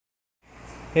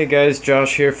Hey guys,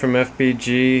 Josh here from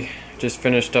FBG. Just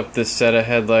finished up this set of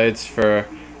headlights for a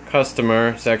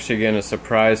customer. It's actually getting a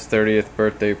surprise 30th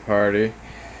birthday party,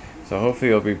 so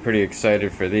hopefully you'll be pretty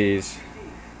excited for these.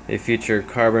 They feature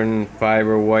carbon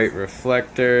fiber white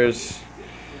reflectors,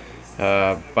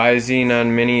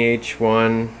 biexenon mini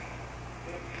H1.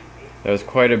 There was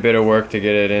quite a bit of work to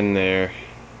get it in there.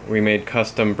 We made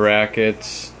custom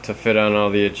brackets to fit on all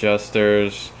the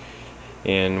adjusters,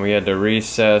 and we had to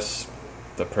recess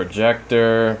the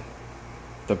projector,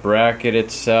 the bracket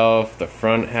itself, the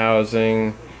front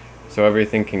housing, so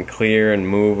everything can clear and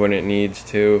move when it needs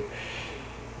to.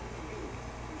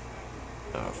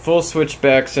 Full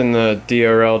switchbacks in the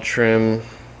DRL trim.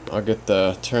 I'll get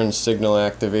the turn signal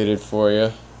activated for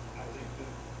you.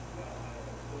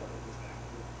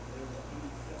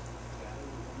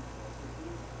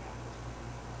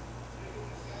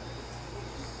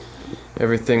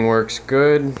 Everything works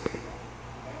good.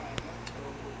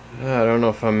 I don't know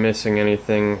if I'm missing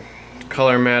anything.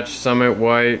 Color match Summit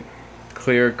white,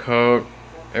 clear coat.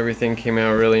 Everything came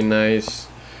out really nice.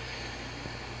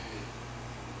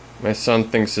 My son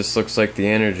thinks this looks like the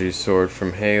energy sword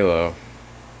from Halo.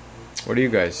 What do you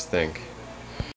guys think?